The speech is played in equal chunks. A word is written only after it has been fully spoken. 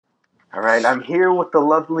All right, I'm here with the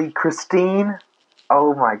lovely Christine.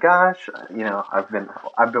 Oh my gosh, I've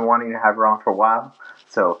been wanting to have her on for a while.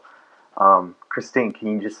 So, Christine, can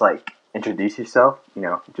you just like introduce yourself?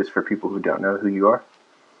 Just for people who don't know who you are.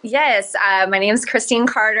 Yes, my name is Christine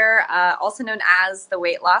Carter, also known as the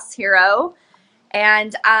Weight Loss Hero.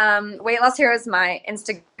 And Weight Loss Hero is my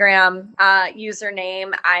Instagram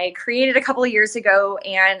username. I created a couple of years ago,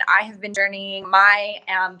 and I have been journaling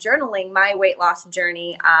my weight loss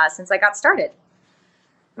journey since I got started.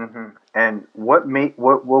 And what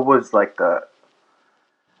was like the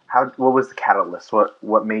how what was the catalyst?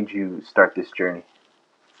 What made you start this journey?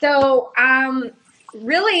 So,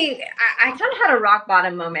 really, I kind of had a rock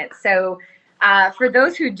bottom moment. So, for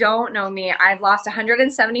those who don't know me, I've lost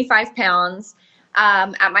 175 pounds.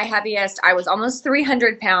 At my heaviest, I was almost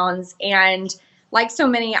 300 pounds. And like so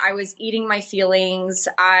many, I was eating my feelings.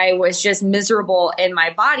 I was just miserable in my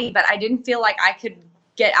body, but I didn't feel like I could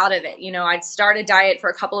get out of it. I'd start a diet for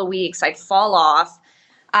a couple of weeks, I'd fall off,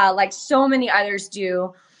 like so many others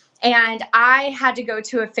do. And I had to go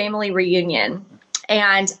to a family reunion.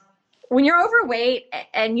 And when you're overweight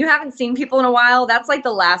and you haven't seen people in a while, that's like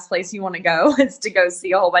the last place you want to go is to go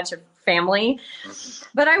see a whole bunch of family.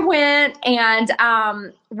 But I went, and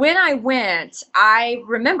when I went, I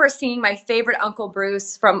remember seeing my favorite Uncle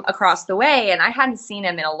Bruce from across the way, and I hadn't seen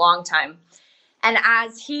him in a long time. And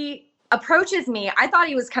as he approaches me, I thought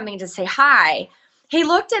he was coming to say hi. He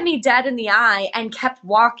looked at me dead in the eye and kept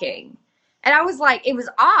walking. And I was like, it was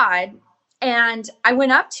odd. And I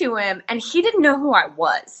went up to him, and he didn't know who I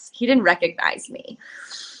was. He didn't recognize me.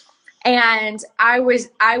 And I was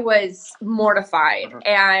mortified.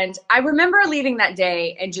 And I remember leaving that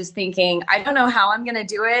day and just thinking, I don't know how I'm going to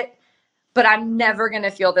do it, but I'm never going to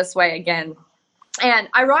feel this way again. And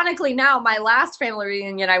ironically, now my last family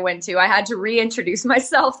reunion I went to, I had to reintroduce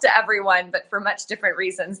myself to everyone, but for much different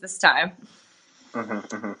reasons this time.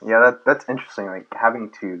 Yeah, that's interesting. Like having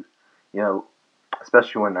to, you know,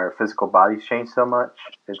 especially when our physical bodies change so much,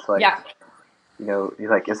 it's like, Yeah. you're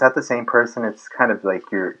like, is that the same person? It's kind of like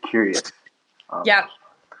you're curious. Um, Yeah.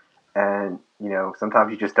 and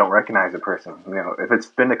sometimes you just don't recognize a person. If it's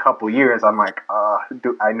been a couple years, I'm like,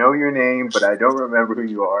 I know your name, but I don't remember who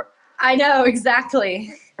you are. I know,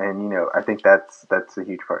 exactly. And I think that's a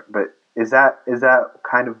huge part. But is that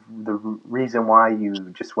kind of the reason why you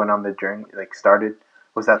just went on the journey, like started?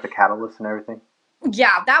 Was that the catalyst and everything?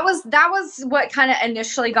 Yeah, that was what kind of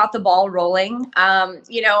initially got the ball rolling.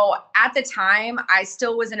 At the time, I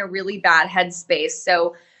still was in a really bad headspace.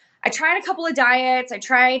 So I tried a couple of diets. I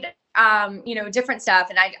tried, different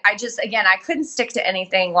stuff, and I just again I couldn't stick to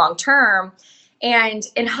anything long term. And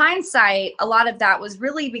in hindsight, a lot of that was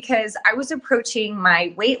really because I was approaching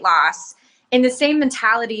my weight loss in the same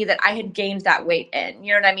mentality that I had gained that weight in.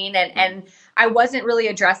 You know what I mean? And I wasn't really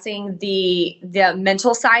addressing the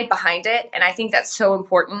mental side behind it. And I think that's so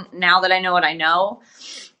important now that I know what I know.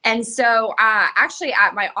 And so, actually,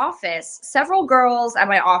 at my office, several girls at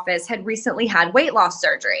my office had recently had weight loss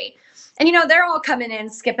surgery. And, they're all coming in,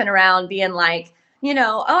 skipping around, being like,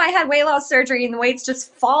 oh, I had weight loss surgery and the weight's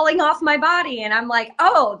just falling off my body. And I'm like,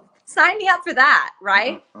 oh, sign me up for that.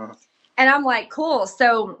 Right. Uh-huh. And I'm like, cool.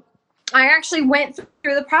 So I actually went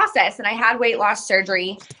through the process and I had weight loss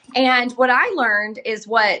surgery. And what I learned is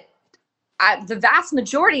the vast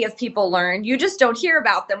majority of people learn. You just don't hear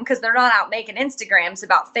about them because they're not out making Instagrams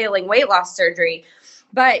about failing weight loss surgery.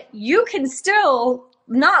 But you can still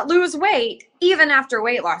not lose weight even after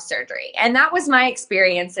weight loss surgery. And that was my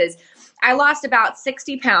experiences. I lost about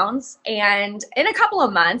 60 pounds, and in a couple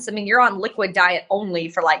of months, I mean, you're on liquid diet only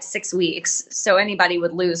for like 6 weeks, so anybody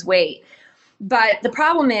would lose weight. But the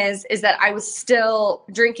problem is that I was still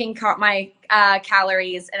drinking my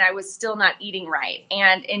calories, and I was still not eating right.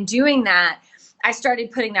 And in doing that, I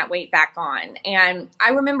started putting that weight back on. And I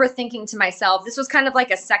remember thinking to myself, this was kind of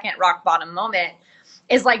like a second rock bottom moment,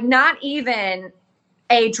 is like not even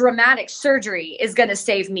a dramatic surgery is going to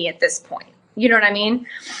save me at this point. You know what I mean?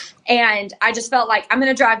 And I just felt like I'm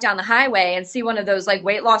going to drive down the highway and see one of those like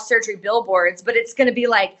weight loss surgery billboards, but it's going to be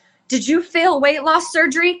like, did you fail weight loss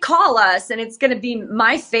surgery? Call us. And it's going to be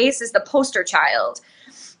my face as the poster child.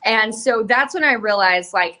 And so that's when I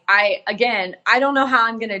realized, like, I don't know how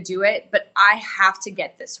I'm going to do it, but I have to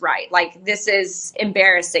get this right. Like, this is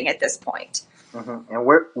embarrassing at this point. And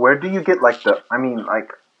where do you get like I mean,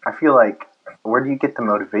 like, I feel like, where do you get the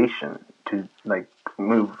motivation to like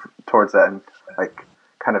move towards that and like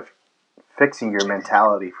kind of fixing your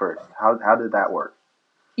mentality first? How did that work?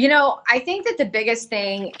 I think that the biggest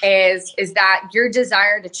thing is that your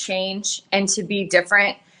desire to change and to be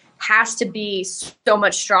different has to be so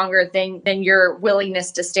much stronger than your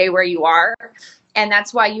willingness to stay where you are. And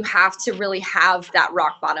that's why you have to really have that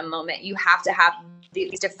rock bottom moment. You have to have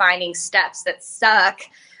these defining steps that suck,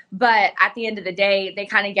 but at the end of the day, they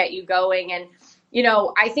kind of get you going. And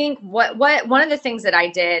I think what one of the things that I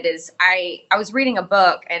did is I was reading a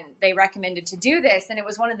book and they recommended to do this, and it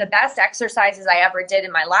was one of the best exercises I ever did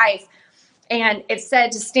in my life. And it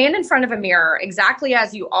said to stand in front of a mirror exactly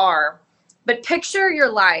as you are, but picture your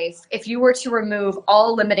life if you were to remove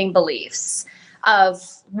all limiting beliefs of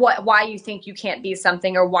why you think you can't be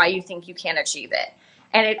something or why you think you can't achieve it.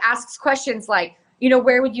 And it asks questions like,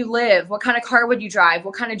 where would you live? What kind of car would you drive?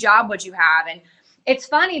 What kind of job would you have? And it's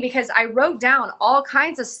funny because I wrote down all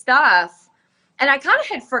kinds of stuff and I kind of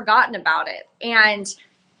had forgotten about it. And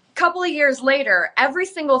a couple of years later, every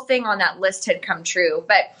single thing on that list had come true.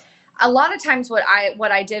 But a lot of times what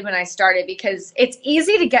I did when I started, because it's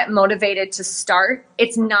easy to get motivated to start,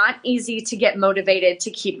 it's not easy to get motivated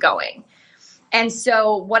to keep going. And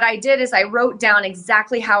so what I did is I wrote down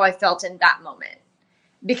exactly how I felt in that moment.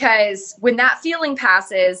 Because when that feeling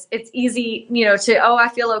passes, it's easy, I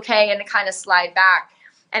feel okay, and to kind of slide back.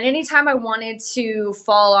 And anytime I wanted to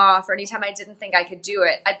fall off or anytime I didn't think I could do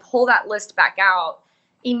it, I'd pull that list back out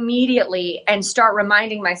immediately and start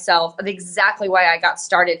reminding myself of exactly why I got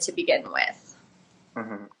started to begin with.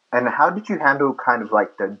 Mm-hmm. And how did you handle kind of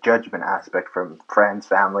like the judgment aspect from friends,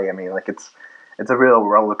 family? I mean, like it's a real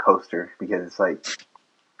roller coaster because it's like,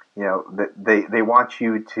 they want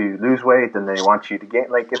you to lose weight, then they want you to gain.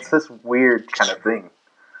 Like it's this weird kind of thing.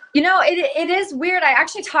 It is weird. I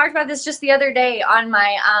actually talked about this just the other day on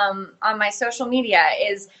my social media.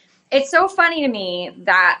 It's so funny to me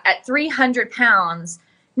that at 300 pounds,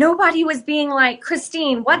 nobody was being like,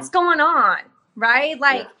 Christine, what's going on? Right?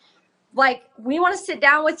 Like we want to sit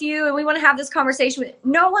down with you and we want to have this conversation with.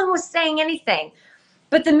 No one was saying anything.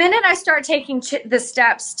 But the minute I start taking the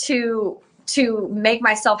steps to make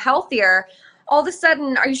myself healthier, all of a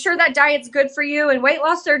sudden, are you sure that diet's good for you? And weight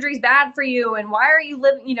loss surgery is bad for you? And why are you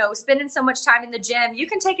spending so much time in the gym? You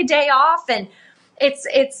can take a day off. And it's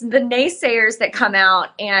the naysayers that come out.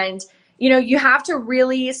 And, you have to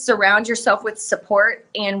really surround yourself with support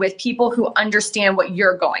and with people who understand what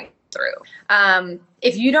you're going through.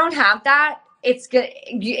 If you don't have that, it's good.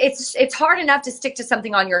 It's hard enough to stick to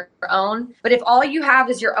something on your own, but if all you have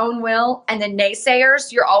is your own will and the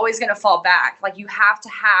naysayers, you're always going to fall back. Like you have to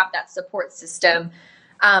have that support system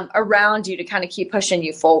around you to kind of keep pushing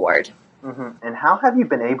you forward. Mm-hmm. And how have you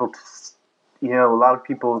been able to, a lot of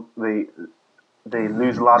people, they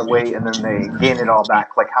lose a lot of weight and then they gain it all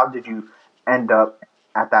back. Like how did you end up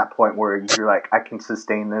at that point where you're like, I can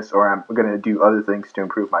sustain this, or I'm going to do other things to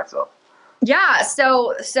improve myself? Yeah,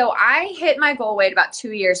 so I hit my goal weight about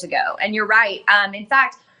 2 years ago, and you're right. In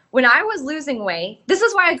fact, when I was losing weight, this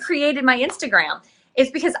is why I created my Instagram. It's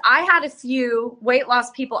because I had a few weight loss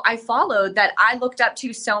people I followed that I looked up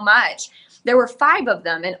to so much. There were 5 of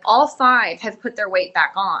them, and all 5 have put their weight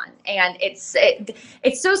back on. And it's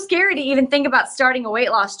so scary to even think about starting a weight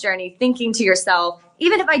loss journey, thinking to yourself,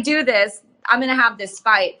 even if I do this, I'm going to have this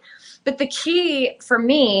fight. But the key for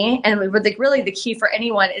me, and really the key for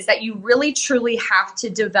anyone, is that you really truly have to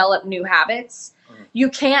develop new habits. Mm-hmm. You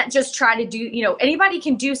can't just try to do, anybody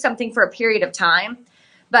can do something for a period of time,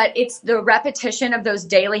 but it's the repetition of those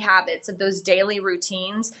daily habits, of those daily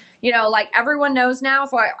routines. Like everyone knows now,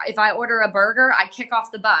 if I order a burger, I kick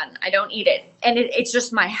off the bun. I don't eat it. And it's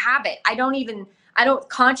just my habit. I don't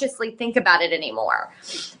consciously think about it anymore.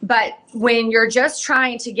 But when you're just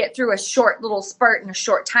trying to get through a short little spurt in a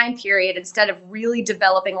short time period, instead of really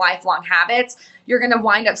developing lifelong habits, you're going to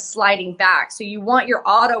wind up sliding back. So you want your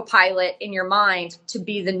autopilot in your mind to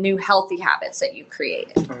be the new healthy habits that you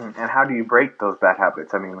created. Mm-hmm. And how do you break those bad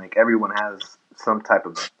habits? I mean, like everyone has some type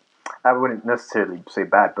of, I wouldn't necessarily say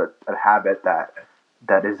bad, but a habit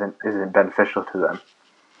that isn't beneficial to them.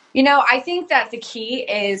 I think that the key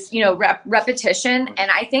is, repetition.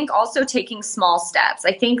 And I think also taking small steps.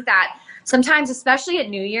 I think that sometimes, especially at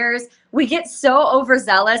New Year's, we get so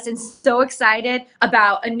overzealous and so excited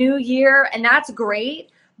about a new year, and that's great.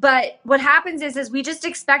 But what happens is we just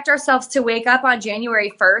expect ourselves to wake up on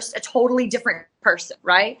January 1st a totally different person,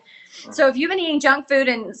 right? So if you've been eating junk food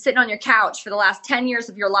and sitting on your couch for the last 10 years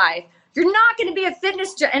of your life, you're not going to be a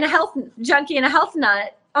fitness and a health junkie and a health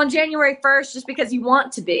nut on January 1st just because you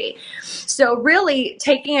want to be. So really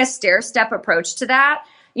taking a stair-step approach to that.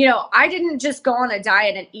 I didn't just go on a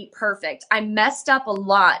diet and eat perfect. I messed up a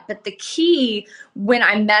lot, but the key when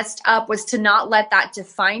I messed up was to not let that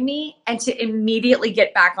define me and to immediately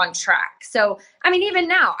get back on track. So, even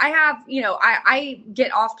now I have, I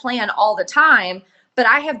get off plan all the time, but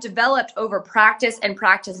I have developed over practice and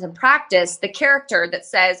practice and practice the character that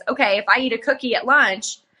says, okay, if I eat a cookie at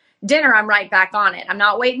lunch, dinner, I'm right back on it. I'm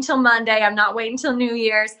not waiting until Monday. I'm not waiting until New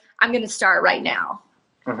Year's. I'm going to start right now.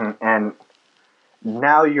 And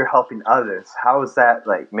now you're helping others. How does that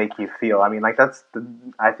like make you feel? I mean, like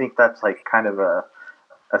I think that's like kind of a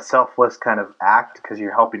selfless kind of act because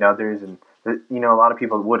you're helping others, and you know, a lot of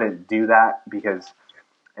people wouldn't do that because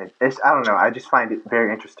it's, I don't know. I just find it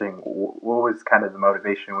very interesting. What was kind of the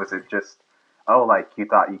motivation? Was it just, oh, like you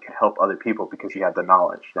thought you could help other people because you had the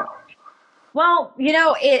knowledge now? Well, you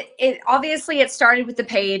know, it obviously it started with the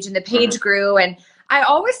page, and the Mm-hmm. page grew, and I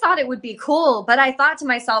always thought it would be cool, but I thought to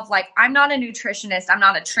myself, like, I'm not a nutritionist, I'm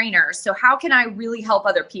not a trainer, so how can I really help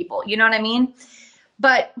other people? You know what I mean?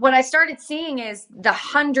 But what I started seeing is the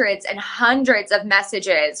hundreds and hundreds of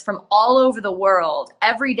messages from all over the world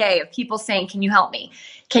every day of people saying, "Can you help me?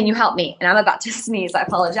 Can you help me?" And I'm about to sneeze. I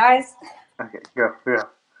apologize. Okay, go. Yeah.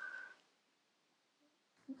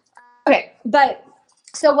 Okay, but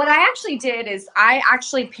so what I actually did is I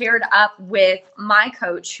actually paired up with my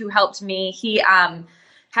coach who helped me. He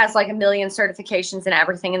has like a million certifications and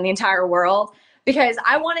everything in the entire world, because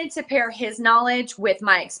I wanted to pair his knowledge with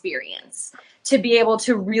my experience to be able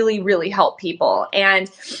to really, really help people.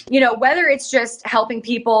 And, you know, whether it's just helping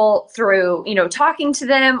people through, you know, talking to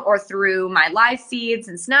them or through my live feeds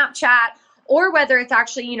and Snapchat, or whether it's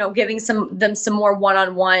actually, you know, giving them some more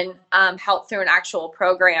one-on-one help through an actual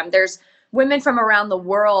program. There's women from around the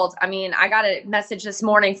world. I mean, I got a message this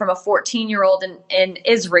morning from a 14-year-old in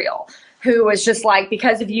Israel who was just like,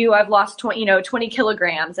 because of you, I've lost 20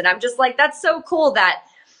 kilograms. And I'm just like, that's so cool that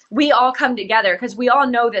we all come together, because we all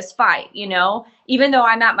know this fight, you know, even though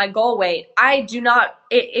I'm at my goal weight, I do not,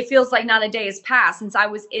 it feels like not a day has passed since I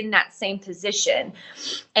was in that same position.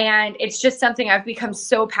 And it's just something I've become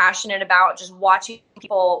so passionate about, just watching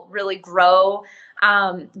people really grow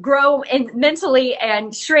mentally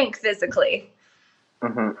and shrink physically.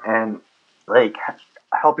 And like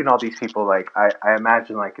helping all these people, like I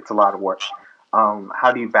imagine like it's a lot of work.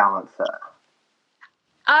 How do you balance that?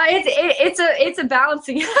 It's a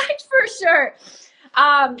balancing act for sure.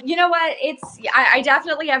 You know what? I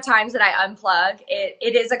definitely have times that I unplug.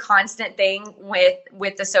 It is a constant thing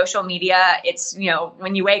with the social media. It's, you know,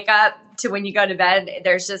 when you wake up to when you go to bed,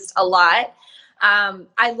 there's just a lot.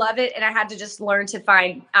 I love it, and I had to just learn to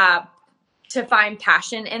find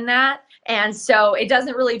passion in that. And so it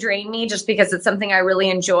doesn't really drain me just because it's something I really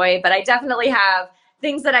enjoy. But I definitely have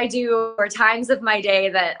things that I do, or times of my day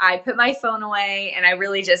that I put my phone away and I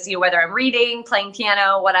really just, you know, whether I'm reading, playing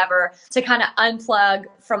piano, whatever, to kind of unplug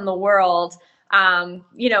from the world.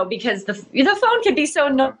 You know, because the phone can be so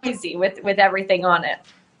noisy with everything on it.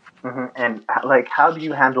 And like, how do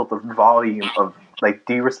you handle the volume of like?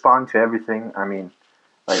 Do you respond to everything? I mean,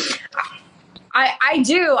 like, I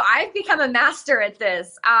do. I've become a master at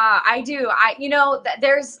this. I do. You know,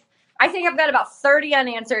 I think I've got about 30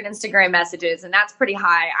 unanswered Instagram messages, and that's pretty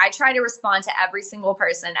high. I try to respond to every single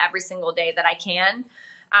person every single day that I can.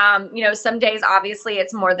 You know, some days obviously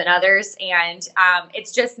it's more than others, and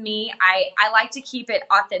it's just me. I like to keep it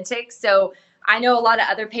authentic. So I know a lot of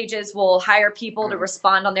other pages will hire people to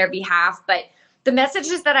respond on their behalf, but the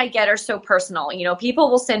messages that I get are so personal. You know, people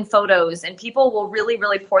will send photos and people will really,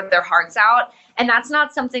 really pour their hearts out. And that's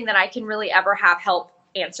not something that I can really ever have help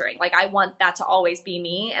answering. Like, I want that to always be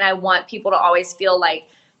me. And I want people to always feel like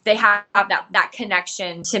they have that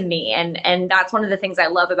connection to me. And that's one of the things I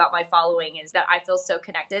love about my following, is that I feel so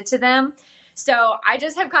connected to them. So I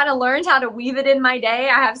just have kind of learned how to weave it in my day.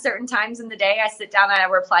 I have certain times in the day I sit down and I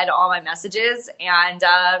reply to all my messages, and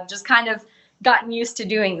just kind of gotten used to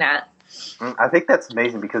doing that. I think that's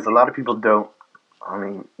amazing because a lot of people don't. I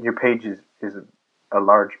mean, your page is a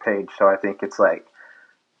large page, so I think it's like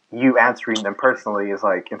you answering them personally is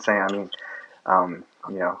like insane. I mean,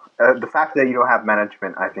 you know, the fact that you don't have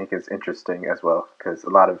management, I think, is interesting as well, because a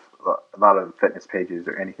lot of fitness pages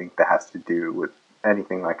or anything that has to do with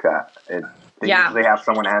anything like that, they usually have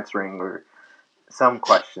someone answering, or some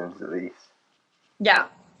questions at least. Yeah.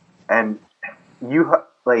 And you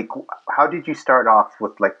like, how did you start off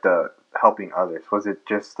with like the helping others? Was it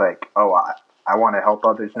just like, oh, I want to help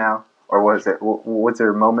others now, or was there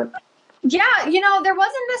a moment? Yeah, you know, there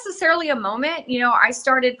wasn't necessarily a moment. You know, I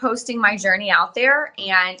started posting my journey out there,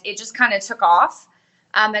 and it just kind of took off,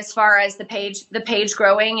 as far as the page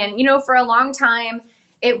growing. And, you know, for a long time,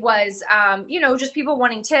 it was, you know, just people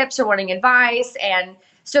wanting tips or wanting advice. And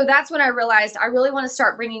so that's when I realized I really want to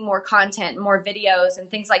start bringing more content, more videos and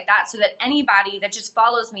things like that, so that anybody that just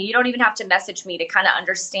follows me, you don't even have to message me to kind of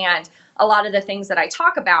understand a lot of the things that I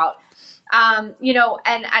talk about. You know,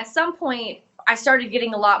 and at some point, I started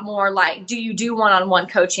getting a lot more like, do you do one-on-one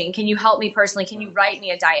coaching? Can you help me personally? Can you write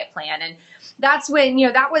me a diet plan? And that's when,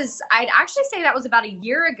 I'd actually say that was about a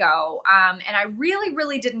year ago. And I really,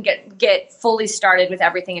 really didn't get fully started with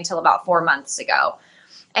everything until about 4 months ago.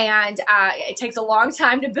 And it takes a long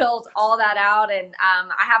time to build all that out. And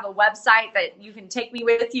I have a website that you can take me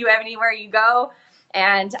with you anywhere you go.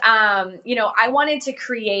 And, I wanted to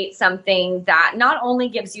create something that not only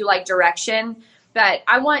gives you like direction, but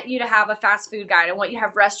I want you to have a fast food guide. I want you to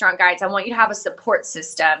have restaurant guides. I want you to have a support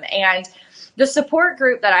system. And the support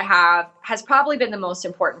group that I have has probably been the most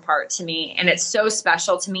important part to me. And it's so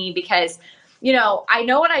special to me because, I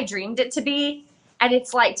know what I dreamed it to be. And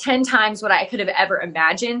it's like 10 times what I could have ever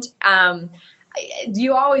imagined.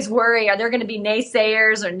 You always worry, are there going to be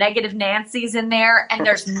naysayers or negative Nancys in there? And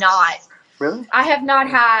there's not. Really? I have not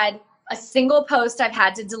had a single post I've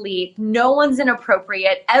had to delete. No one's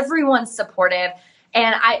inappropriate. Everyone's supportive.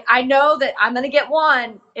 And I know that I'm going to get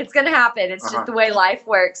one. It's going to happen. It's just the way life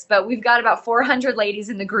works. But we've got about 400 ladies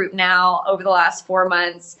in the group now over the last 4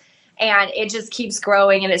 months. And it just keeps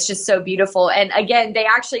growing, and it's just so beautiful. And again, they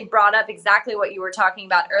actually brought up exactly what you were talking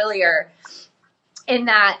about earlier, in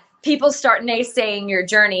that people start naysaying your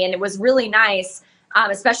journey. And it was really nice,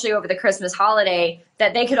 especially over the Christmas holiday,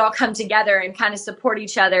 that they could all come together and kind of support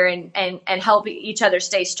each other and help each other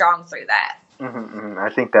stay strong through that. I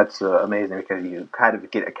think that's amazing because you kind of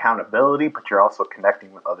get accountability, but you're also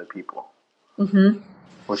connecting with other people,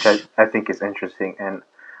 which I think is interesting. And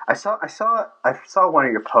I saw one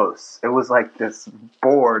of your posts. It was like this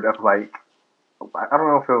board of like, I don't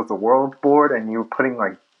know if it was a world board, and you were putting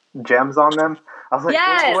like gems on them. I was like,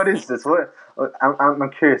 yes. what is this?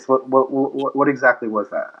 I'm curious. What exactly was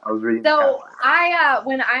that? I was reading. So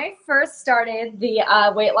when I first started the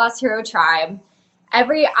Weight Loss Hero Tribe,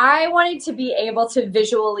 I wanted to be able to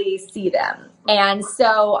visually see them. And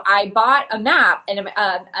so I bought a map, and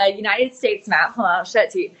a United States map. Hold on, I'll show it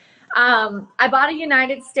to you. I bought a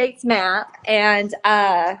United States map, and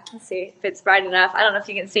let's see if it's bright enough. I don't know if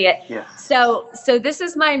you can see it. Yeah. So this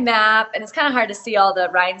is my map, and it's kind of hard to see all the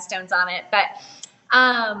rhinestones on it. But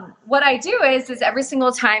what I do is every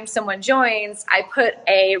single time someone joins, I put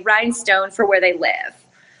a rhinestone for where they live.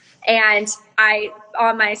 And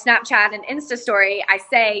on my Snapchat and Insta story, I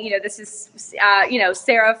say, this is,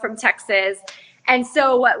 Sarah from Texas. And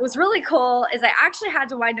so what was really cool is I actually had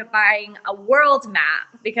to wind up buying a world map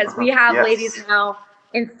because we have ladies now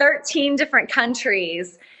in 13 different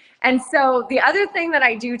countries. And so the other thing that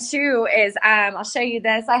I do too is, I'll show you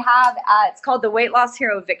this. I have, it's called the Weight Loss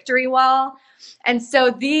Hero Victory Wall. And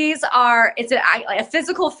so it's a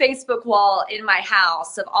physical Facebook wall in my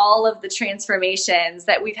house of all of the transformations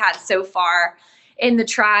that we've had so far in the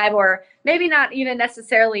tribe, or maybe not even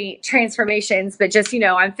necessarily transformations, but just,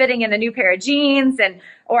 I'm fitting in a new pair of jeans,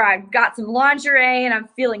 or I've got some lingerie and I'm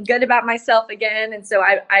feeling good about myself again. And so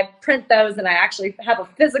I print those, and I actually have a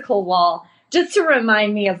physical wall just to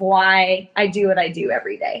remind me of why I do what I do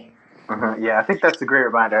every day. Yeah, I think that's a great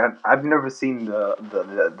reminder. I've never seen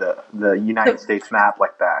the United States map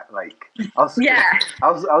like that. Like, I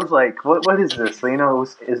was like, what is this?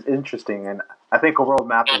 It's interesting, and I think a world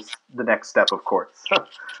map is the next step, of course.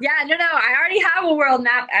 Yeah, no, I already have a world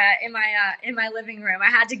map in my living room. I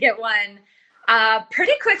had to get one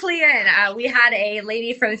pretty quickly in. We had a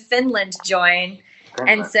lady from Finland join,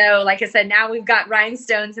 and so, like I said, now we've got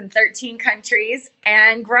rhinestones in 13 countries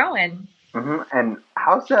and growing. And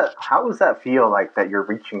how does that feel, like that you're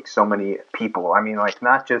reaching so many people? I mean, like,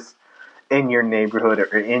 not just in your neighborhood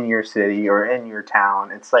or in your city or in your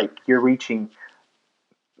town. It's like you're reaching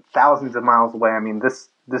thousands of miles away. I mean, this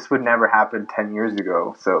would never happen 10 years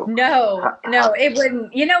ago. So no, it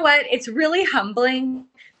wouldn't. You know what? It's really humbling,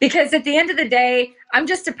 because at the end of the day, I'm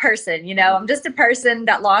just a person, I'm just a person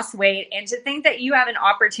that lost weight. And to think that you have an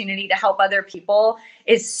opportunity to help other people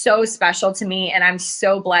is so special to me. And I'm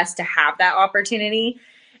so blessed to have that opportunity.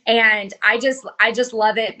 And I just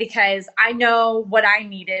love it, because I know what I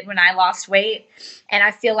needed when I lost weight. And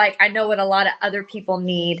I feel like I know what a lot of other people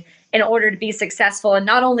need in order to be successful, and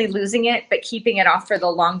not only losing it, but keeping it off for the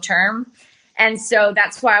long term. And so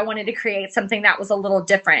that's why I wanted to create something that was a little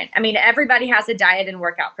different. I mean, everybody has a diet and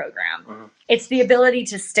workout program. It's the ability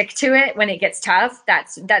to stick to it when it gets tough.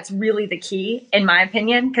 That's really the key, in my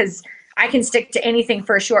opinion, because I can stick to anything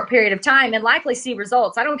for a short period of time and likely see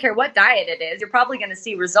results. I don't care what diet it is. You're probably going to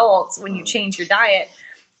see results when you change your diet.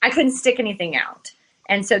 I couldn't stick anything out.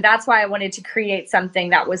 And so that's why I wanted to create something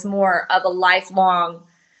that was more of a lifelong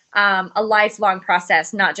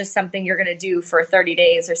process, not just something you're going to do for 30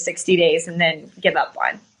 days or 60 days and then give up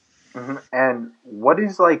on. And what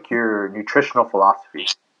is like your nutritional philosophy?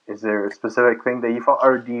 Is there a specific thing that you follow,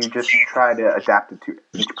 or do you just try to adapt it to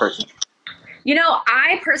each person?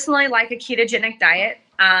 I personally like a ketogenic diet.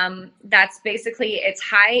 That's basically, it's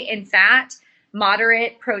high in fat,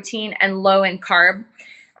 moderate protein, and low in carb.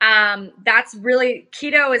 That's really,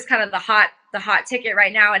 keto is kind of the hot ticket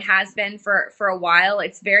right now. It has been for a while.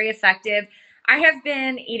 It's very effective. I have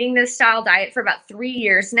been eating this style diet for about 3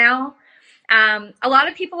 years now. A lot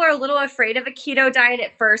of people are a little afraid of a keto diet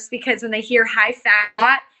at first because when they hear high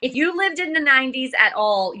fat, if you lived in the 90s at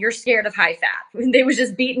all, you're scared of high fat. They was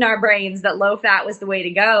just beating our brains that low fat was the way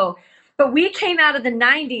to go. But we came out of the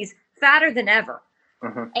 90s fatter than ever.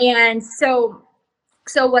 Mm-hmm. And so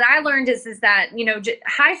what I learned is that,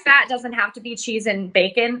 high fat doesn't have to be cheese and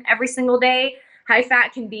bacon every single day. High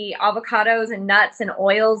fat can be avocados and nuts and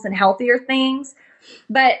oils and healthier things.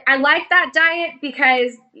 But I like that diet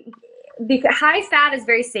because high fat is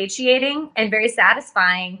very satiating and very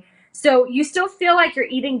satisfying. So you still feel like you're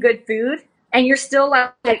eating good food and you're still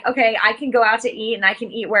like, okay, I can go out to eat and I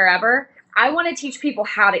can eat wherever. I want to teach people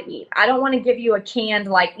how to eat. I don't want to give you a canned,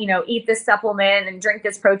 eat this supplement and drink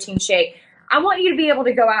this protein shake. I want you to be able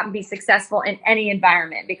to go out and be successful in any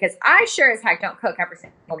environment because I sure as heck don't cook every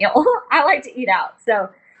single meal. I like to eat out. So.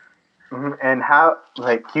 Mm-hmm. And how,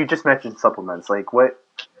 you just mentioned supplements, do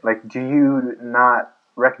you not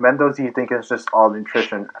recommend those? Do you think it's just all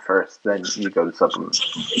nutrition first, then you go to supplements?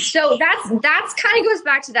 So that's kind of goes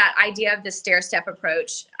back to that idea of the stair-step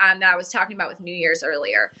approach that I was talking about with New Year's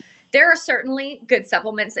earlier. There are certainly good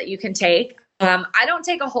supplements that you can take. I don't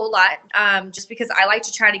take a whole lot just because I like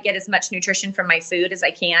to try to get as much nutrition from my food as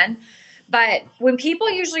I can. But when people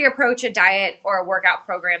usually approach a diet or a workout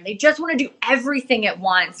program, they just want to do everything at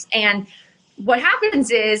once. And what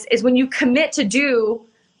happens is when you commit to do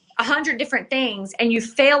 100 different things and you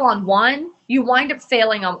fail on one, you wind up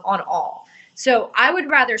failing on all. So I would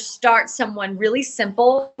rather start someone really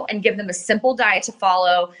simple and give them a simple diet to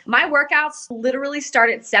follow. My workouts literally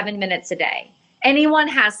start at 7 minutes a day. Anyone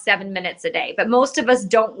has 7 minutes a day, but most of us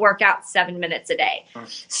don't work out 7 minutes a day.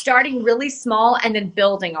 Starting really small and then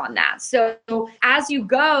building on that. So as you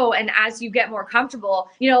go and as you get more comfortable,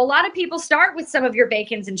 a lot of people start with some of your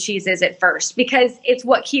bacons and cheeses at first because it's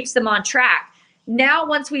what keeps them on track. Now,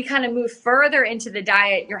 once we kind of move further into the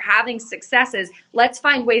diet, you're having successes. Let's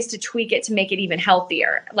find ways to tweak it to make it even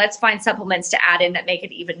healthier. Let's find supplements to add in that make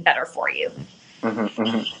it even better for you. Mm-hmm,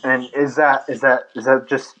 mm-hmm. And is that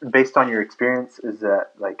just based on your experience? Is that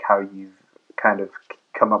how you've kind of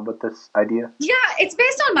come up with this idea? Yeah, it's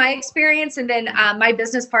based on my experience and then my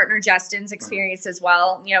business partner Justin's experience as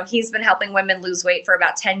well. He's been helping women lose weight for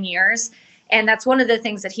about 10 years. And that's one of the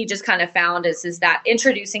things that he just kind of found is that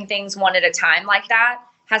introducing things one at a time like that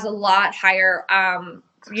has a lot higher,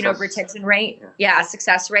 retention rate. Yeah,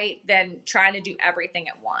 success rate than trying to do everything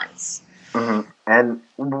at once. Mm-hmm. And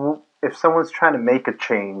if someone's trying to make a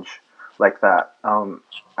change like that, a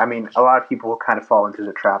lot of people will kind of fall into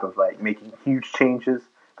the trap of making huge changes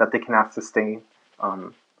that they cannot sustain.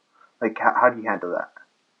 How do you handle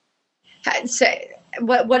that? So,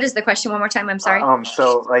 what is the question? One more time. I'm sorry.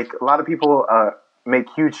 So a lot of people make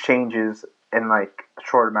huge changes in a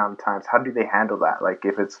short amount of times. How do they handle that?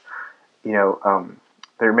 If it's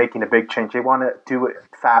they're making a big change, they want to do it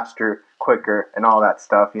faster, quicker, and all that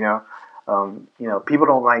stuff. People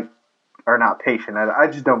don't are not patient. I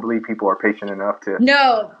just don't believe people are patient enough to.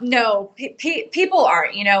 No, people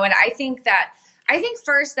aren't. And I think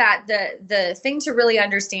first that the thing to really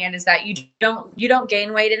understand is that you don't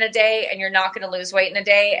gain weight in a day and you're not going to lose weight in a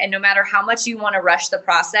day. And no matter how much you want to rush the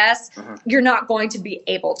process, you're not going to be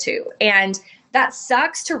able to. And that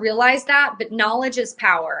sucks to realize that, but knowledge is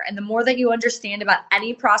power. And the more that you understand about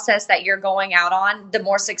any process that you're going out on, the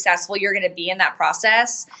more successful you're going to be in that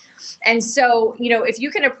process. And so, if you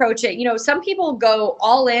can approach it, some people go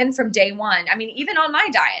all in from day one. Even on my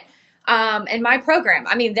diet, and my program,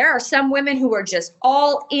 there are some women who are just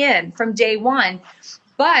all in from day one.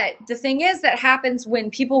 But the thing is that happens when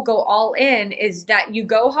people go all in is that you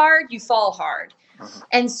go hard, you fall hard.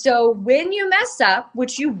 And so when you mess up,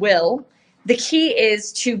 which you will, the key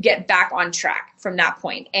is to get back on track from that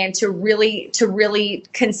point and to really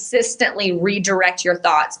consistently redirect your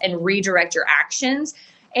thoughts and redirect your actions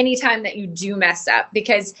anytime that you do mess up,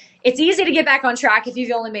 because it's easy to get back on track if you've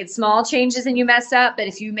only made small changes and you mess up. But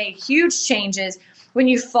if you make huge changes, when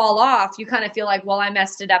you fall off, you kind of feel like, well, I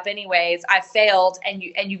messed it up anyways. I failed, and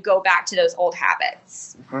you go back to those old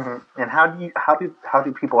habits. Mm-hmm. And how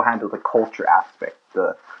do people handle the culture aspect?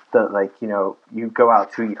 The you go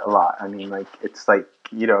out to eat a lot. It's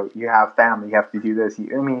you have family, you have to do this.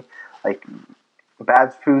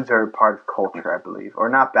 Bad foods are a part of culture, I believe, or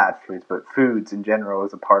not bad foods, but foods in general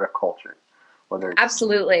is a part of culture. Whether it's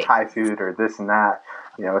absolutely Thai food or this and that,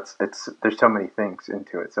 it's there's so many things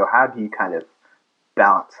into it. So how do you kind of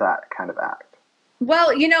balance that kind of act?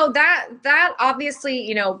 Well, that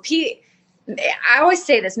obviously, I always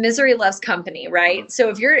say this, misery loves company, Mhm. right? So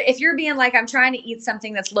if you're being like, I'm trying to eat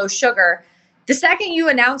something that's low sugar, the second you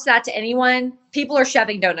announce that to anyone, people are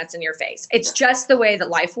shoving donuts in your face. It's Yeah. just the way that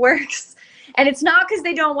life works. And it's not because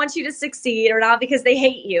they don't want you to succeed or not because they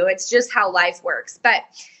hate you. It's just how life works. But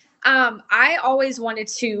I always wanted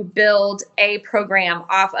to build a program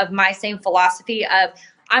off of my same philosophy of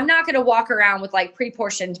I'm not going to walk around with like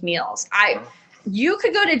pre-portioned meals. I Mhm. You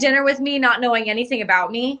could go to dinner with me not knowing anything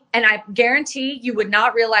about me, and I guarantee you would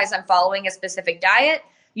not realize I'm following a specific diet.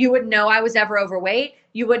 You wouldn't know I was ever overweight.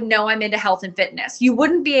 You wouldn't know I'm into health and fitness. You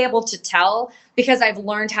wouldn't be able to tell because I've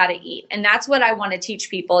learned how to eat. And that's what I want to teach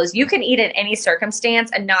people is you can eat in any circumstance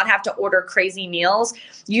and not have to order crazy meals.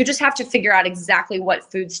 You just have to figure out exactly what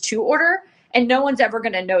foods to order, and no one's ever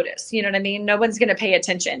going to notice. You know what I mean? No one's going to pay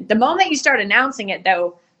attention. The moment you start announcing it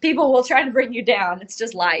though, people will try to bring you down. It's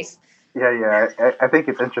just life. Yeah, yeah. I think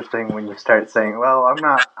it's interesting when you start saying, "Well,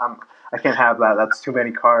 I can't have that. That's too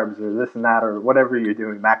many carbs, or this and that, or whatever you're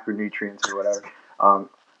doing, macronutrients or whatever." Um,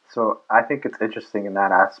 so I think it's interesting in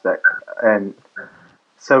that aspect. And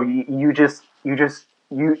so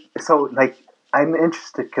so like I'm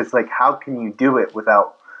interested because like how can you do it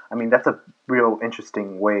without? I mean, that's a real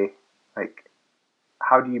interesting way. Like,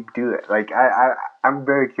 how do you do it? Like, I'm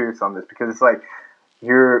very curious on this because it's like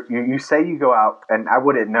you say you go out and I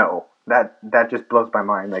wouldn't know. That just blows my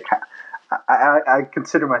mind. Like I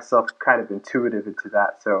consider myself kind of intuitive into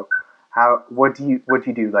that. So how what do you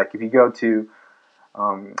do? Like if you go to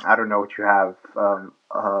I don't know what you have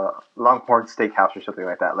Longhorn Steakhouse or something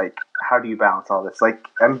like that. Like how do you balance all this? Like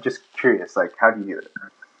I'm just curious. Like how do you do it?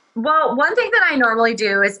 Well, one thing that I normally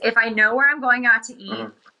do is if I know where I'm going out to eat, Hmm.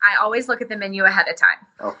 I always look at the menu ahead of time.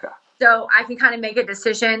 Okay. So I can kind of make a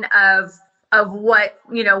decision of what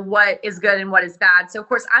is good and what is bad. So of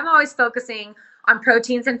course I'm always focusing on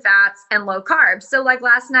proteins and fats and low carbs. So like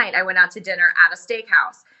last night I went out to dinner at a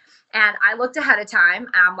steakhouse and I looked ahead of time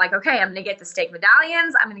and I'm like, okay, I'm gonna get the steak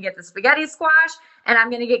medallions, I'm gonna get the spaghetti squash, and I'm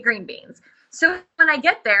gonna get green beans. So when I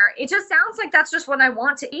get there, it just sounds like that's just what I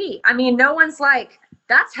want to eat. I mean, no one's like,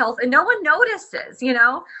 that's health, and no one notices.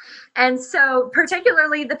 And so,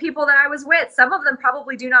 particularly the people that I was with, some of them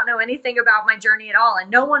probably do not know anything about my journey at all, and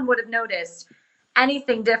no one would have noticed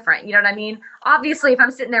anything different. You know what I mean? Obviously, if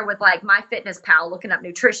I'm sitting there with like my fitness pal looking up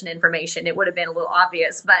nutrition information, it would have been a little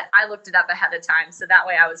obvious, but I looked it up ahead of time, so that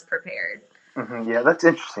way I was prepared. Yeah, that's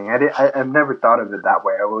interesting. I've never thought of it that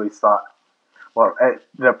way. I always thought, well,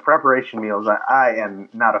 the preparation meals I am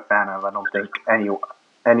not a fan of. I don't think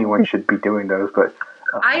anyone should be doing those. But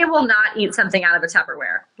I will not eat something out of a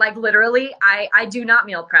Tupperware. Like literally, I do not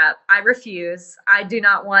meal prep. I refuse. I do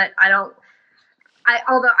not want. I don't.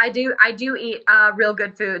 Although I do eat real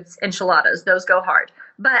good foods, enchiladas. Those go hard.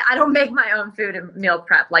 But I don't make my own food and meal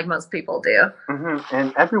prep like most people do.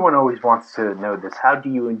 and everyone always wants to know this. How do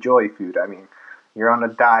you enjoy food? I mean, you're on a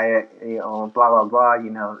diet, blah blah blah.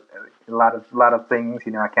 A lot of things.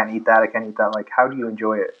 I can't eat that. I can't eat that. Like, how do you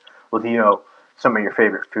enjoy it? Well, some of your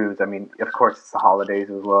favorite foods. I mean, of course, it's the holidays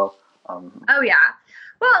as well. Oh yeah.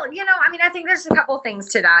 Well, I mean, I think there's a couple things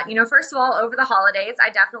to that. First of all, over the holidays, I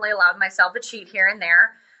definitely allowed myself a cheat here and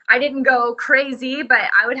there. I didn't go crazy, but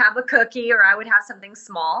I would have a cookie or I would have something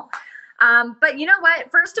small. But you know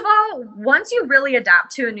what? First of all, once you really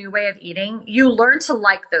adapt to a new way of eating, you learn to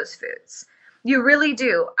like those foods. You really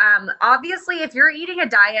do. Obviously, if you're eating a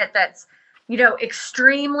diet that's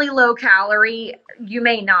extremely low calorie, you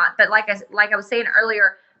may not. But like I was saying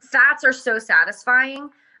earlier, fats are so satisfying.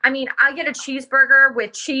 I mean, I get a cheeseburger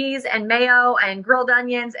with cheese and mayo and grilled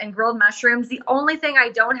onions and grilled mushrooms. The only thing I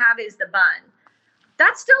don't have is the bun.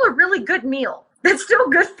 That's still a really good meal. That's still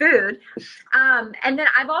good food. And then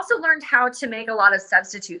I've also learned how to make a lot of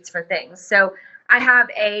substitutes for things. So I have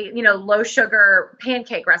a low sugar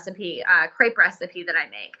pancake recipe, crepe recipe that I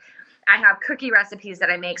make. I have cookie recipes that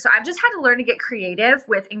I make. So I've just had to learn to get creative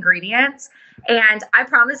with ingredients. And I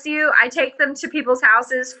promise you, I take them to people's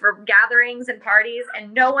houses for gatherings and parties,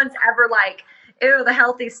 and no one's ever like, ew, the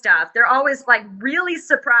healthy stuff. They're always like really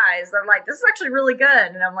surprised. They're like, this is actually really good.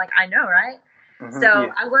 And I'm like, I know, right? So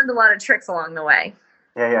Yeah, I learned a lot of tricks along the way.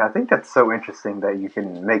 yeah, yeah. I think that's so interesting that you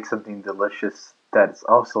can make something delicious that's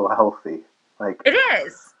also healthy. Like, It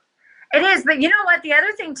is. It is. But you know what? The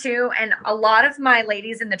other thing, too, and a lot of my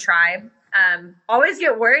ladies in the tribe always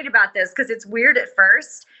get worried about this because it's weird at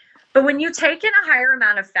first. But when you take in a higher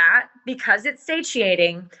amount of fat, because it's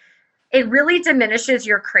satiating, it really diminishes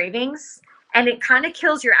your cravings and it kind of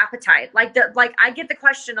kills your appetite. Like I get the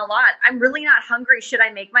question a lot. I'm really not hungry. Should I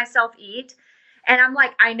make myself eat? And I'm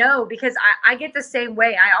like, I know, because I get the same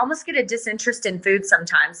way. I almost get a disinterest in food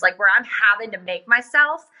sometimes, like where I'm having to make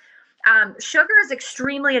myself. Sugar is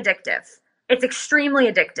extremely addictive. It's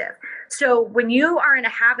extremely addictive. So when you are in a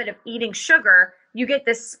habit of eating sugar, you get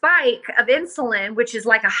this spike of insulin, which is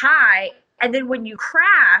like a high. And then when you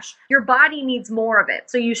crash, your body needs more of it.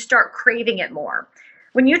 So you start craving it more.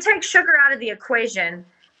 When you take sugar out of the equation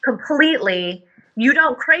completely, you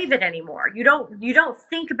don't crave it anymore. You don't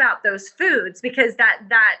think about those foods because that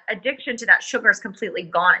addiction to that sugar is completely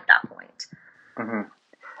gone at that point. Hmm.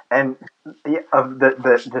 And of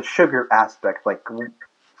the sugar aspect, like,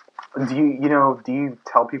 do you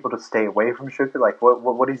tell people to stay away from sugar? Like,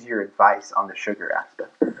 what is your advice on the sugar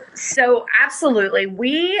aspect? So absolutely,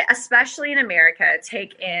 we, especially in America,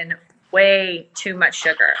 take in way too much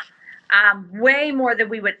sugar, way more than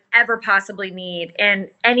we would ever possibly need in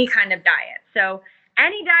any kind of diet. So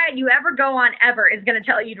any diet you ever go on ever is going to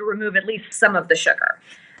tell you to remove at least some of the sugar.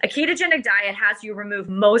 A ketogenic diet has you remove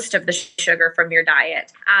most of the sugar from your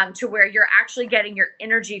diet, to where you're actually getting your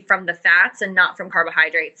energy from the fats and not from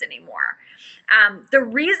carbohydrates anymore. The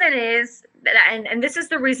reason is that, and this is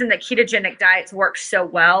the reason that ketogenic diets work so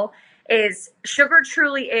well, is sugar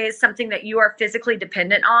truly is something that you are physically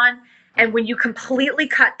dependent on. And when you completely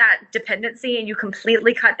cut that dependency and you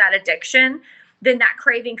completely cut that addiction, then that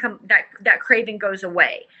that craving goes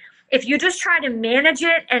away. If you just try to manage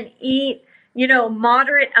it and eat,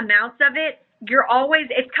 moderate amounts of it,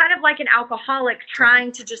 it's kind of like an alcoholic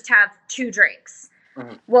trying to just have 2 drinks.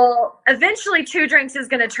 Mm-hmm. Well, eventually 2 drinks is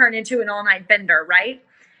going to turn into an all-night bender, right?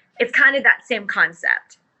 It's kind of that same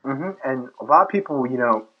concept. Hmm. And a lot of people,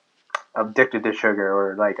 addicted to sugar,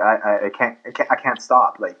 or like, I can't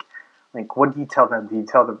stop. Like, what do you tell them? Do you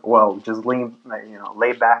tell them, well, just lay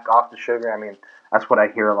back off the sugar? I mean, that's what I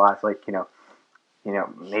hear a lot. It's like,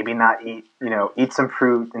 maybe not eat some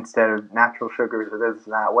fruit instead of natural sugars or this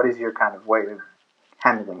and that. What is your kind of way of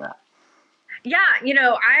handling that? Yeah,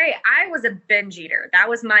 I was a binge eater. That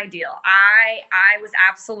was my deal. I was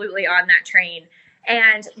absolutely on that train,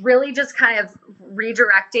 and really just kind of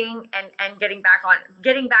redirecting and getting back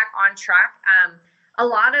on track. A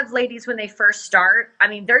lot of ladies, when they first start, I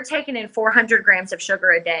mean, they're taking in 400 grams of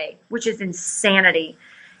sugar a day, which is insanity.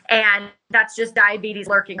 And that's just diabetes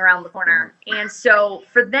lurking around the corner. And so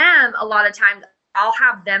for them, a lot of times I'll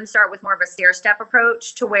have them start with more of a stair step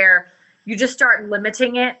approach, to where you just start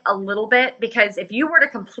limiting it a little bit, because if you were to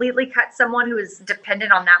completely cut someone who is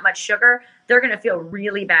dependent on that much sugar, they're going to feel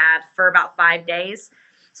really bad for about 5 days.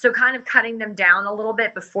 So kind of cutting them down a little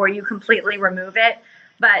bit before you completely remove it.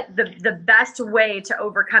 But the best way to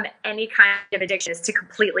overcome any kind of addiction is to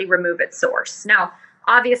completely remove its source. Now,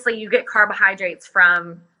 obviously, you get carbohydrates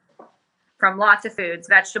from lots of foods.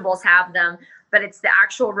 Vegetables have them, but it's the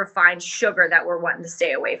actual refined sugar that we're wanting to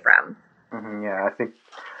stay away from. Mm-hmm, yeah, I think,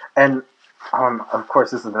 and of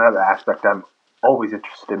course, this is another aspect I'm always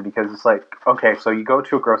interested in, because it's like, okay, so you go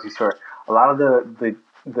to a grocery store, a lot of the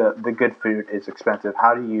good food is expensive.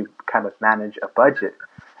 How do you kind of manage a budget?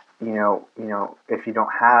 If you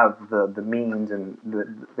don't have the means and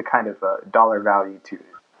the kind of dollar value to,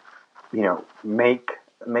 make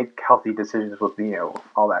healthy decisions with,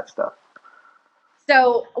 all that stuff.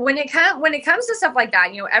 So when it comes to stuff like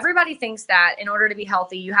that, everybody thinks that in order to be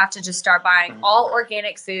healthy, you have to just start buying all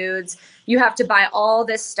organic foods. You have to buy all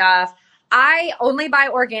this stuff. I only buy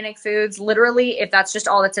organic foods, literally, if that's just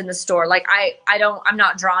all that's in the store. Like I'm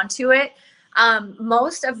not drawn to it.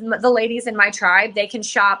 Most of the ladies in my tribe, they can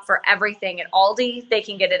shop for everything at Aldi. They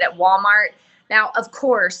can get it at Walmart. Now, of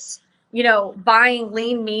course, buying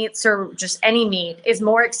lean meats or just any meat is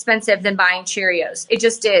more expensive than buying Cheerios. It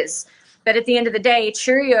just is. But at the end of the day,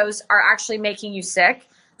 Cheerios are actually making you sick.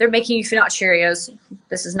 They're making you feel, not Cheerios.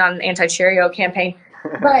 This is not an anti-Cheerio campaign,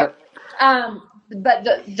 but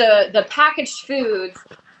the packaged foods.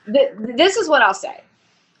 This is what I'll say.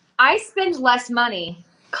 I spend less money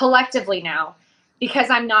collectively now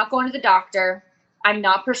because I'm not going to the doctor. I'm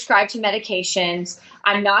not prescribed to medications.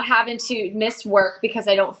 I'm not having to miss work because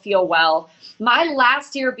I don't feel well. My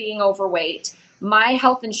last year being overweight, my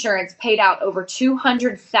health insurance paid out over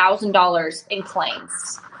 $200,000 in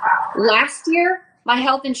claims. Last year, my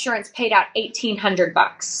health insurance paid out $1,800.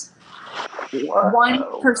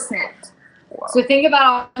 1%. Wow. So think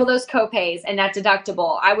about all those copays and that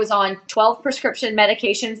deductible. I was on 12 prescription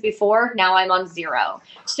medications before. Now I'm on 0.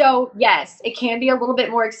 So yes, it can be a little bit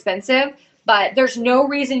more expensive, but there's no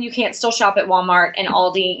reason you can't still shop at Walmart and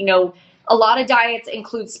Aldi. A lot of diets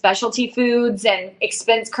include specialty foods and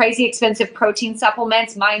crazy expensive protein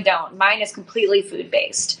supplements. Mine don't. Mine is completely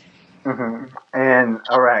food-based. Mm-hmm. And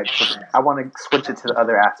all right, so I want to switch it to the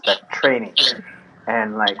other aspect, training.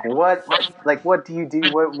 And what do you do?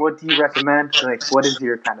 What do you recommend? Like, what is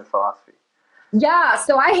your kind of philosophy? Yeah,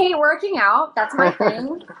 so I hate working out. That's my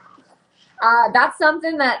thing. That's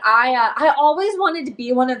something that I always wanted to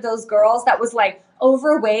be one of those girls that was like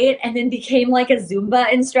overweight and then became like a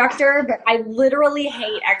Zumba instructor, but I literally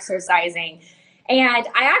hate exercising. And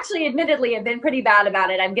I actually admittedly have been pretty bad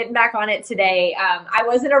about it. I'm getting back on it today. I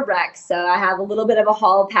was in a wreck, so I have a little bit of a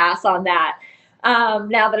hall pass on that.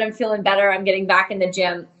 Now that I'm feeling better, I'm getting back in the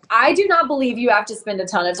gym. I do not believe you have to spend a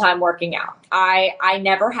ton of time working out. I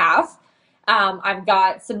never have. I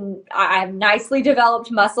have nicely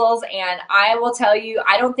developed muscles, and I will tell you,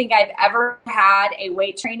 I don't think I've ever had a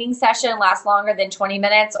weight training session last longer than 20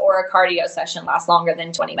 minutes or a cardio session last longer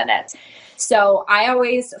than 20 minutes. So I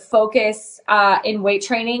always focus in weight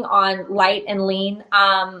training on light and lean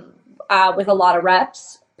with a lot of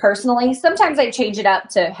reps personally. Sometimes I change it up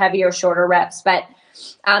to heavier, shorter reps, but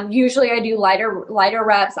usually I do lighter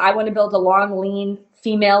reps. I want to build a long, lean,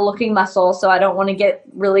 female looking muscle, so I don't want to get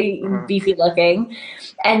really beefy looking.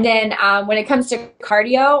 And then when it comes to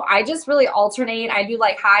cardio, I just really alternate. I do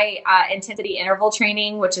like high intensity interval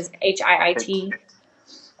training, which is HIIT.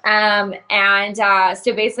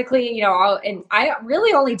 So basically, and I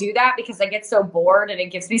really only do that because I get so bored and it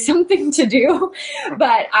gives me something to do.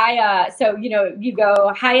 But you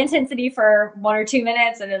go high intensity for 1 or 2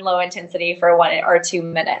 minutes and then low intensity for 1 or 2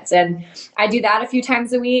 minutes. And I do that a few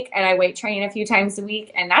times a week, and I weight train a few times a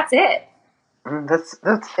week, and that's it. That's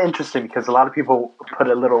interesting, because a lot of people put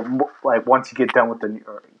a little, like, once you get done with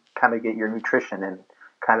kind of get your nutrition and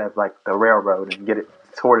kind of like the railroad and get it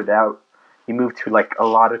sorted out, you move to like a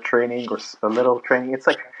lot of training or a little training. It's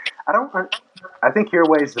like, I think your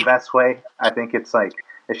way is the best way. I think it's like,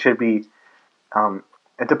 it should be,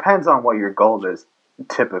 it depends on what your goal is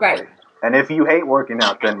typically. Right. And if you hate working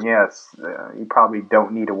out, then yes, you probably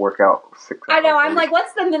don't need to work out 6 hours. I know. I'm like,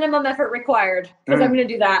 what's the minimum effort required? Because I'm going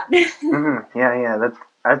to do that. Yeah.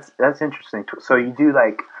 That's interesting. So you do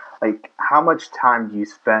like how much time do you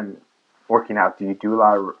spend working out? Do you do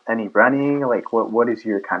any running? Like, what is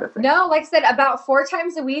your kind of thing? No, like I said, about 4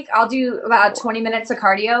 times a week, I'll do about 20 minutes of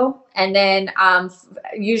cardio. And then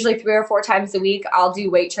usually 3 or 4 times a week, I'll do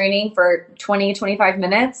weight training for 20, 25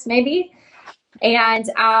 minutes maybe. And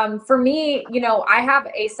for me, I have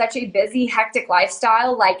such a busy, hectic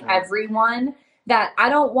lifestyle, like everyone, that I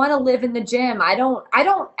don't want to live in the gym. I don't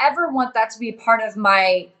ever want that to be part of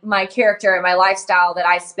my character and my lifestyle, that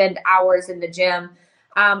I spend hours in the gym.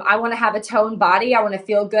 I want to have a toned body. I want to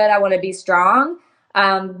feel good. I want to be strong.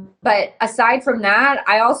 But aside from that,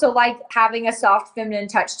 I also like having a soft feminine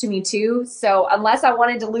touch to me too. So unless I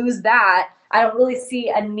wanted to lose that, I don't really see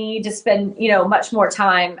a need to spend, much more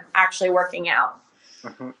time actually working out.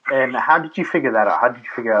 Mm-hmm. And how did you figure that out? How did you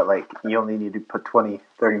figure out, like, you only need to put 20,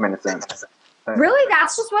 30 minutes in? Really,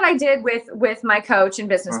 that's just what I did with my coach and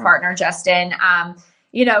business partner, Justin.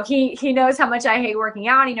 He knows how much I hate working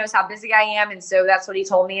out. He knows how busy I am. And so that's what he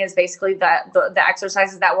told me is basically the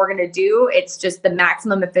exercises that we're going to do. It's just the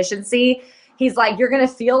maximum efficiency. He's like, you're going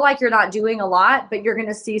to feel like you're not doing a lot, but you're going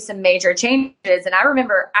to see some major changes. And I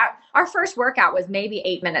remember our first workout was maybe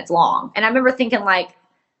 8 minutes long. And I remember thinking, like,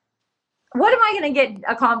 what am I going to get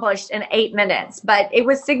accomplished in 8 minutes? But it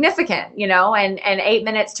was significant, and 8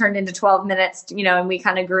 minutes turned into 12 minutes, and we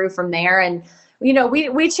kind of grew from there. And,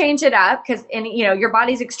 we change it up because, your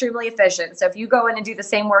body's extremely efficient. So if you go in and do the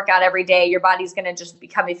same workout every day, your body's going to just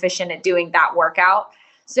become efficient at doing that workout.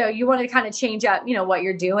 So you want to kind of change up, what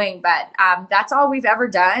you're doing. But that's all we've ever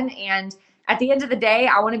done. And at the end of the day,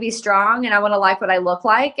 I want to be strong and I want to like what I look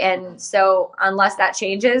like. And so unless that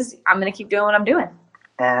changes, I'm going to keep doing what I'm doing.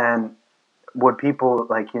 And would people,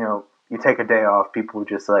 like, you take a day off, people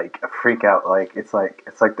just like freak out, like it's like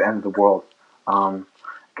the end of the world.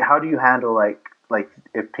 How do you handle like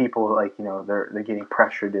if people, like, they're getting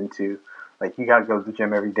pressured into, like, you got to go to the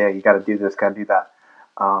gym every day, you got to do this, got to do that.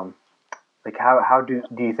 Like, how do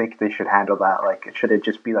you think they should handle that? Like, should it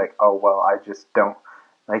just be like, oh, well, I just don't,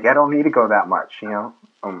 like, I don't need to go that much,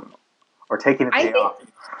 or taking a day off?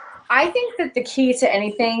 I think that the key to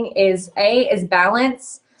anything is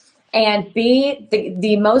balance, and B,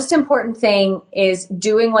 the most important thing is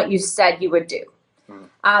doing what you said you would do.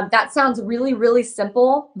 That sounds really, really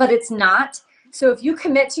simple, but it's not. So if you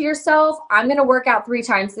commit to yourself, I'm going to work out 3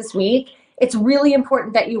 times this week, it's really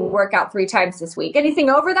important that you work out 3 times this week. Anything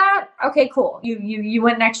over that, okay, cool. You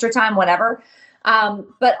went an extra time, whatever.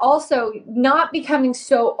 But also not becoming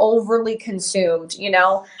so overly consumed,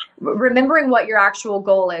 remembering what your actual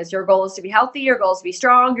goal is. Your goal is to be healthy. Your goal is to be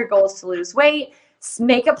strong. Your goal is to lose weight.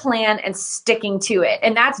 Make a plan and sticking to it.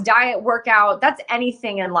 And that's diet, workout, that's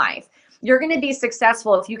anything in life. you're going to be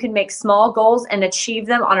successful if you can make small goals and achieve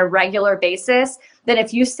them on a regular basis than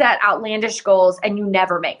if you set outlandish goals and you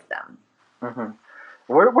never make them. Mm-hmm.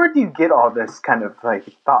 Where do you get all this kind of like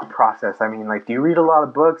thought process? I mean, like, do you read a lot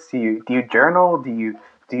of books? Do you journal? Do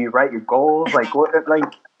you write your goals? Like, what,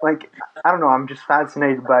 like, I don't know. I'm just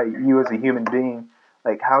fascinated by you as a human being.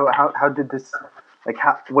 Like, how did this, like,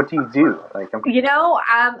 what do you do? Like,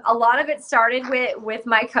 a lot of it started with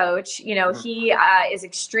my coach. He is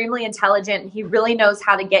extremely intelligent. He really knows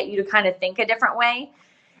how to get you to kind of think a different way.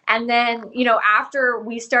 And then, after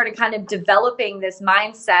we started kind of developing this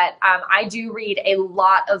mindset, I do read a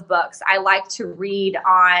lot of books. I like to read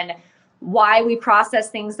on why we process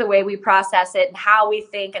things the way we process it and how we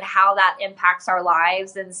think and how that impacts our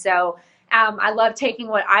lives. And so I love taking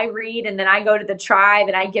what I read and then I go to the tribe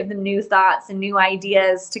and I give them new thoughts and new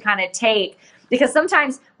ideas to kind of take. Because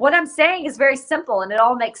sometimes what I'm saying is very simple and it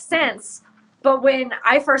all makes sense. But when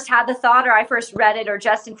I first had the thought or I first read it or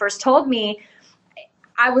Justin first told me,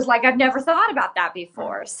 I was like, I've never thought about that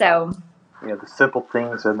before. So, the simple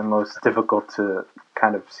things are the most difficult to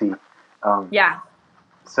kind of see. Yeah.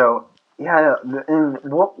 So, and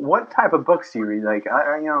what type of books do you read? Like,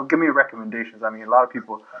 give me recommendations. I mean, a lot of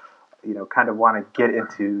people, kind of want to get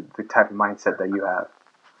into the type of mindset that you have.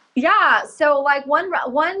 Yeah. So, like one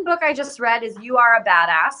book I just read is "You Are a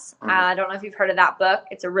Badass." Mm-hmm. I don't know if you've heard of that book.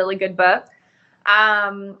 It's a really good book.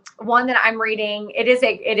 One that I'm reading, it is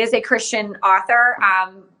a Christian author,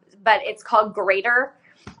 but it's called Greater.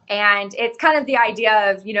 And it's kind of the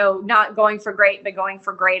idea of, not going for great, but going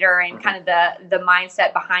for greater and kind of the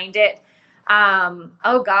mindset behind it.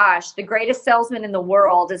 Oh gosh, The Greatest Salesman in the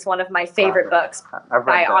World is one of my favorite books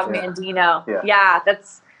by Og Mandino. Yeah,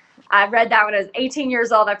 I read that when I was 18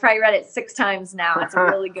 years old. I probably read it 6 times now. It's a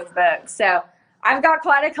really good book. So I've got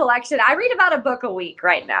quite a collection. I read about a book a week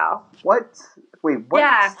right now. What? Wait, what?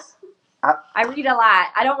 Yeah. I read a lot.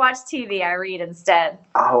 I don't watch TV. I read instead.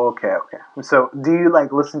 Oh, okay. So, do you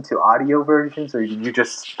like listen to audio versions, or you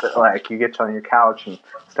just like you get on your couch and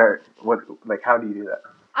start? How do you do that?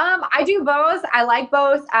 I do both. I like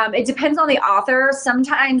both. It depends on the author.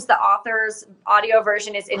 Sometimes the author's audio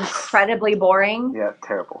version is incredibly boring. Yeah,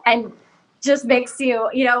 terrible. And just makes you,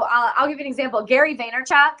 I'll give you an example. Gary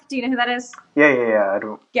Vaynerchuk. Do you know who that is? Yeah. I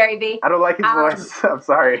don't. Gary V. I don't like his voice. I'm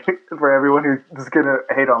sorry for everyone who's gonna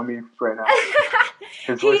hate on me right now.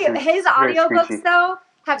 His audiobooks though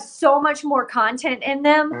have so much more content in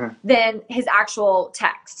them than his actual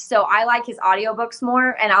text. So I like his audiobooks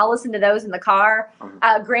more, and I'll listen to those in the car.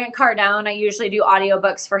 Grant Cardone, I usually do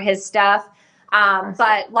audiobooks for his stuff.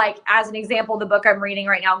 But like as an example, the book I'm reading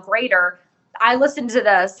right now, Greater. I listened to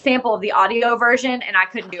the sample of the audio version and I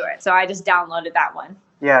couldn't do it, so I just downloaded that one.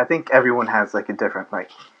 Yeah, I think everyone has like a different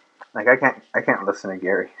like I can't listen to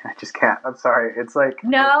Gary. I just can't. I'm sorry. It's like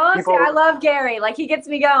I love Gary. Like he gets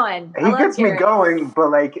me going. He gets me going,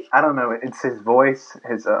 but like I don't know. It's his voice.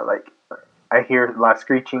 His I hear a lot of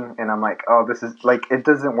screeching, and I'm like, oh, this is like it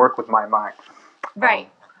doesn't work with my mind.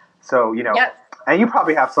 Right. So and you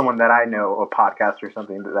probably have someone that I know, a podcast or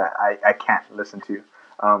something that I can't listen to.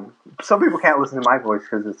 Some people can't listen to my voice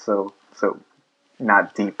because it's so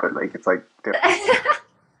not deep, but like it's like different.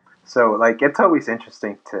 So like it's always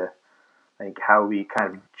interesting to like how we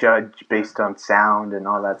kind of judge based on sound and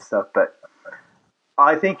all that stuff. But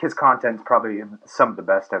I think his content's probably some of the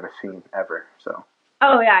best I've ever seen ever. So.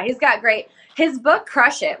 Oh yeah, he's got great. His book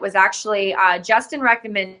Crush It was actually Justin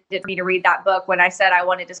recommended me to read that book when I said I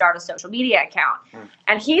wanted to start a social media account,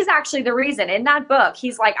 and he's actually the reason. In that book,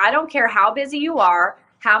 he's like, I don't care how busy you are,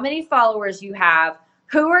 how many followers you have,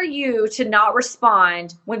 who are you to not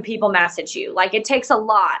respond when people message you? Like it takes a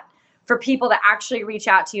lot for people to actually reach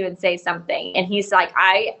out to you and say something. And he's like,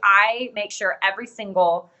 I make sure every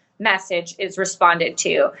single message is responded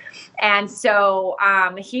to. And so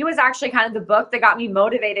he was actually kind of the book that got me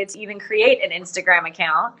motivated to even create an Instagram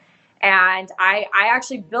account. And I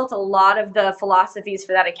actually built a lot of the philosophies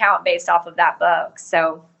for that account based off of that book.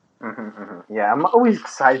 So. Yeah, I'm always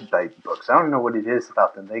excited by books. I don't know what it is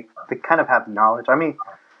about them. They kind of have knowledge. I mean,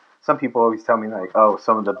 some people always tell me like, oh,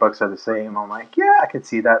 some of the books are the same. I'm like, yeah, I can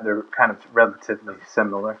see that. They're kind of relatively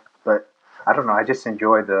similar. But I don't know. I just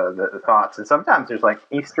enjoy the thoughts. And sometimes there's like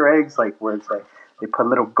Easter eggs, like where it's like they put a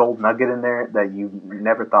little gold nugget in there that you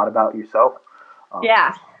never thought about yourself.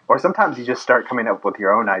 Yeah. Or sometimes you just start coming up with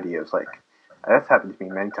your own ideas. Like that's happened to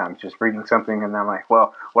me many times. Just reading something and I'm like,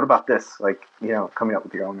 well, what about this? Like, coming up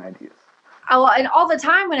with your own ideas. Oh, and all the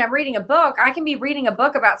time when I'm reading a book, I can be reading a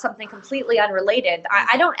book about something completely unrelated.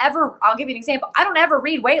 I'll give you an example. I don't ever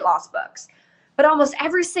read weight loss books, but almost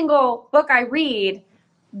every single book I read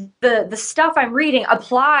the stuff I'm reading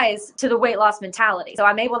applies to the weight loss mentality. So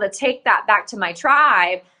I'm able to take that back to my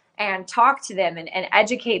tribe and talk to them and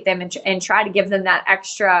educate them and try to give them that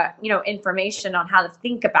extra, information on how to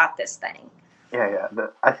think about this thing. Yeah.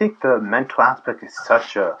 I think the mental aspect is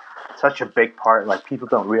such a big part. Like people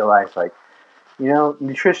don't realize, like,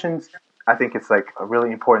 nutrition's. I think it's like a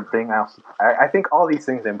really important thing. I think all these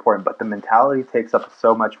things are important, but the mentality takes up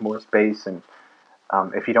so much more space. And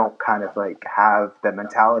if you don't kind of like have the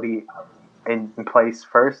mentality in place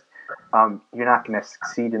first, you're not going to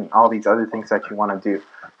succeed in all these other things that you want to do.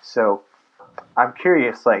 So I'm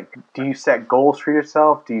curious, like, do you set goals for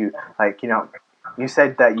yourself? Do you like, you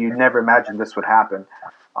said that you never imagined this would happen.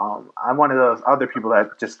 I'm one of those other people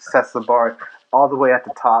that just sets the bar all the way at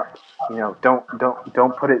the top.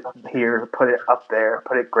 Don't put it here, put it up there,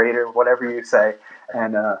 put it greater, whatever you say.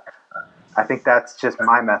 And I think that's just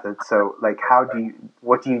my method. So, like,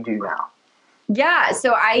 what do you do now? Yeah,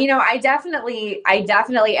 so I definitely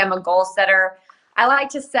am a goal setter. I like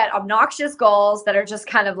to set obnoxious goals that are just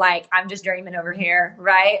kind of like, I'm just dreaming over here,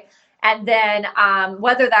 right? And then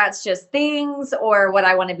whether that's just things or what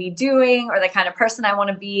I want to be doing or the kind of person I want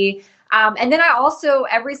to be. And then I also,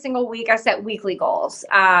 every single week, I set weekly goals,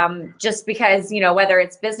 just because, whether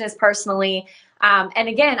it's business, personally. And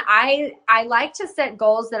again, I like to set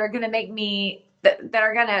goals that are going to make me, that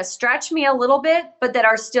are going to stretch me a little bit, but that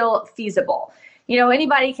are still feasible.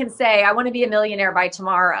 Anybody can say, I want to be a millionaire by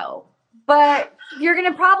tomorrow, but you're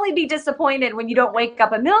going to probably be disappointed when you don't wake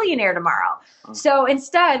up a millionaire tomorrow. So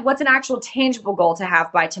instead, what's an actual tangible goal to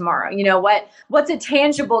have by tomorrow? What's a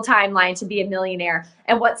tangible timeline to be a millionaire,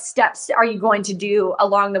 and what steps are you going to do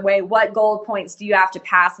along the way? What goal points do you have to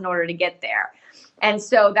pass in order to get there? And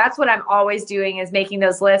so that's what I'm always doing, is making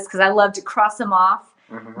those lists, because I love to cross them off.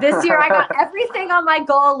 This year I got everything on my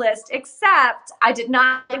goal list, except I did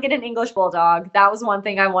not get an English Bulldog. That was one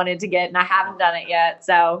thing I wanted to get, and I haven't done it yet.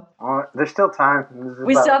 So there's still time.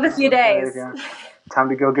 We still have a few days. Time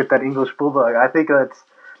to go get that English Bulldog. I think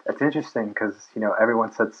that's interesting, because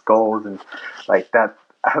everyone sets goals, and like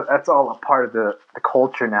that's all a part of the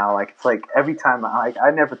culture now. Like, it's like every time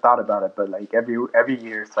I never thought about it, but like every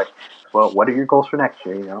year it's like, well, what are your goals for next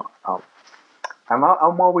year? I'm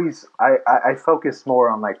always I focus more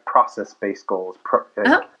on like process based goals.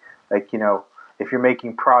 Like, if you're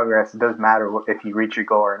making progress, it doesn't matter if you reach your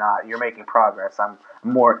goal or not. You're making progress. I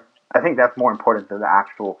think that's more important than the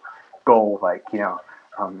actual goal. Like,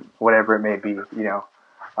 whatever it may be.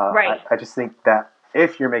 Right. I just think that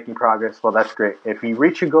if you're making progress, well, that's great. If you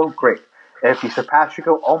reach your goal, great. If you surpass your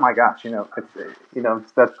goal, oh my gosh,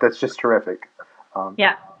 that's just terrific.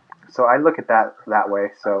 Yeah. So I look at that way.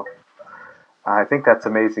 So I think that's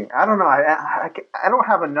amazing. I don't know. I don't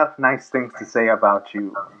have enough nice things to say about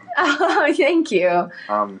you. Oh, thank you.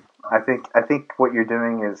 I think what you're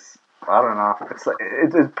doing is, I don't know.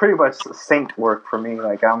 It's pretty much saint work for me.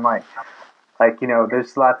 Like, I'm like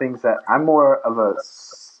there's a lot of things that I'm more of a.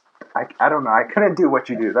 I don't know. I couldn't do what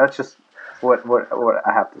you do. That's just what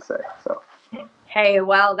I have to say. So. Hey,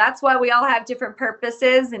 well, that's why we all have different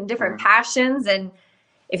purposes and different passions, and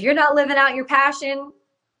if you're not living out your passion,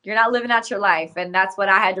 you're not living out your life. And that's what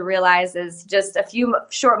I had to realize. Is just a few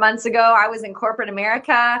short months ago, I was in corporate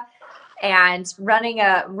America and running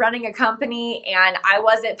a company, and I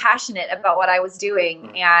wasn't passionate about what I was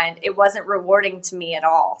doing, and it wasn't rewarding to me at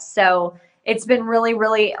all. So it's been really,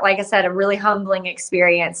 really, like I said, a really humbling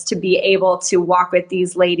experience to be able to walk with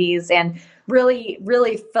these ladies and really,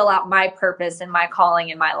 really fill out my purpose and my calling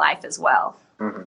in my life as well. Mm-hmm.